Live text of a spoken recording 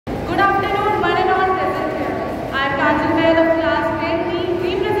Rajal Patel of class 20,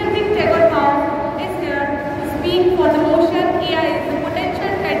 representing Tagore House, is here to speak for the motion AI is the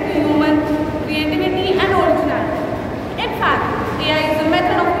potential threat to human creativity and originality. In fact, AI is a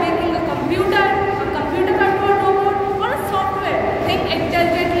method of making a computer-controlled robot or a software think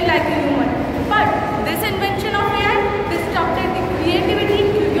intelligently like a human. But this invention of AI disrupted the creativity,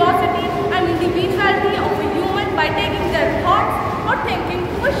 curiosity and individuality of a human by taking their thoughts or thinking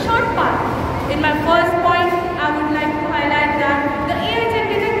to a short path. In my first point, I would like to highlight that the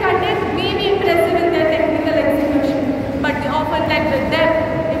AI-generated content may be impressive in their technical execution, but they often lack the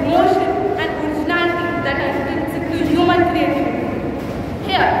depth, emotion and originality that are intrinsic to human creativity.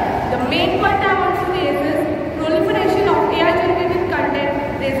 Here, the main point I want to raise is proliferation of AI-generated content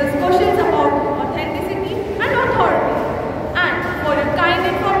raises questions about authenticity and authority. And for your kind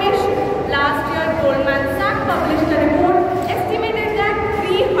information, last year Goldman Sachs published a report estimated that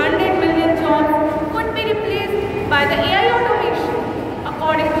 300 million jobs could be replaced by the AI automation.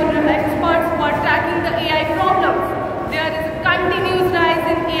 According to the experts who are tracking the AI problems, there is a continuous rise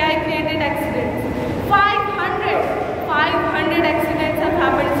in AI-created accidents. 500 accidents have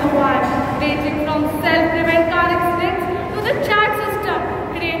happened so far, ranging from self-prevent car accidents to the chat system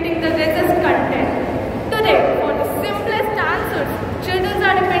creating the racist content. Today, for the simplest answers, children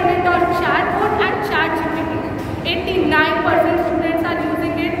are dependent on chatbot and ChatGPT. 89% students are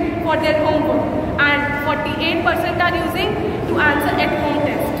using it for their homework and 48% are using to answer at-home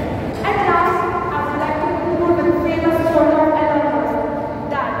tests. At last, I would like to conclude with the famous quote of Elon Musk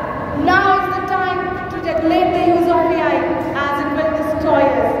that now is the time to regulate the use of AI as it will destroy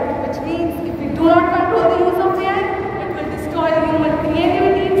us, which means if we do not control the use of AI, it will destroy human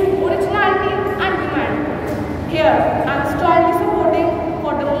creativity, originality and humanity. Here, I am strongly supporting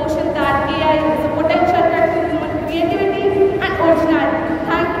for the motion that AI is a potential threat to human creativity and originality.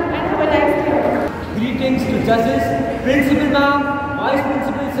 Thank you and have a nice day. Greetings to judges, principal ma'am, vice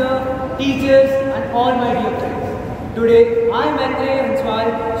principal sir, teachers and all my dear friends. Today, I, Madhya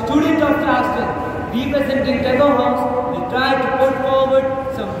Pradesh, student of class 10, representing Tagore House, will try to put forward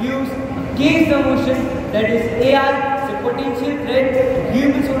some views against the motion that is AI is a potential threat to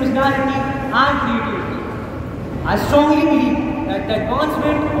human originality and creativity. I strongly believe that the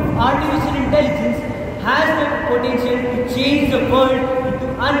advancement of artificial intelligence has the potential to change the world into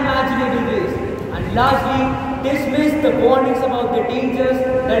unimaginable ways and largely dismiss the warnings about the dangers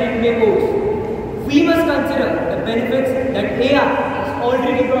that it may pose. We must consider the benefits that AI has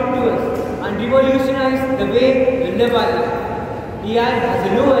already brought to us and revolutionize the way we live our life. AI has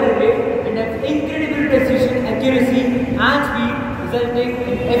a low error rate and has incredible precision, accuracy and speed, resulting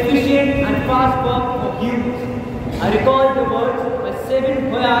in efficient and fast work for humans. I recall the words by Seven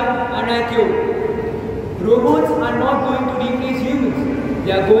Hoyar and Akio. Robots are not going to replace humans.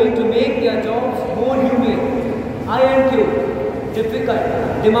 They are going to make their jobs more humane. IQ, difficult,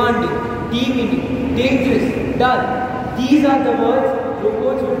 demanding, demeaning, dangerous, dull. These are the words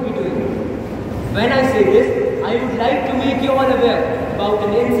robots will be doing. When I say this, I would like to make you all aware about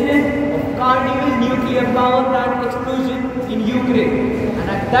an incident of Carnival nuclear power plant explosion in Ukraine. And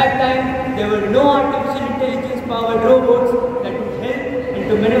at that time, there were no artificial intelligence powered robots that would help and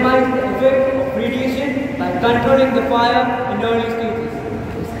to minimize the effect of radiation by controlling the fire in early stages.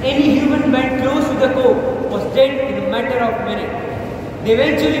 If any human went close to the core, was dead in a matter of minutes. They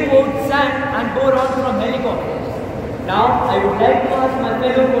eventually poured sand and boron from helicopters. Now, I would like to ask my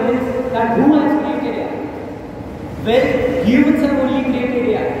fellow opponents that who has created AI? Well, humans have only created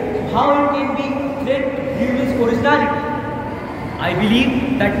AI. So how it can be a threat to humans' originality? I believe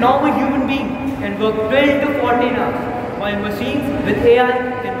that normal human beings can work 12 to 14 hours, while machines with AI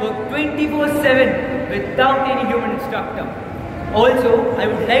can work 24/7 without any human instructor. Also, I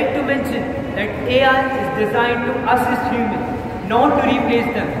would like to mention that AI is designed to assist humans, not to replace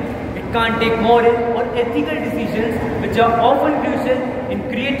them. It can't take moral or ethical decisions which are often crucial in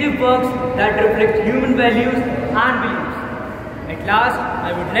creative works that reflect human values and beliefs. At last, I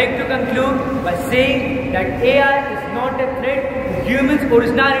would like to conclude by saying that AI is not a threat to humans'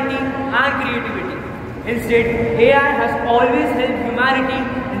 originality and creativity. Instead, AI has always helped humanity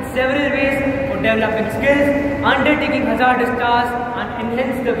in several ways for developing skills, undertaking hazardous tasks, and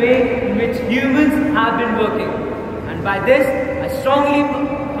enhance the way in which humans have been working. And by this, I strongly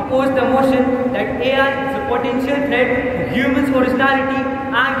oppose the motion that AI is a potential threat to humans' originality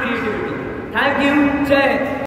and creativity. Thank you. Jai Hind.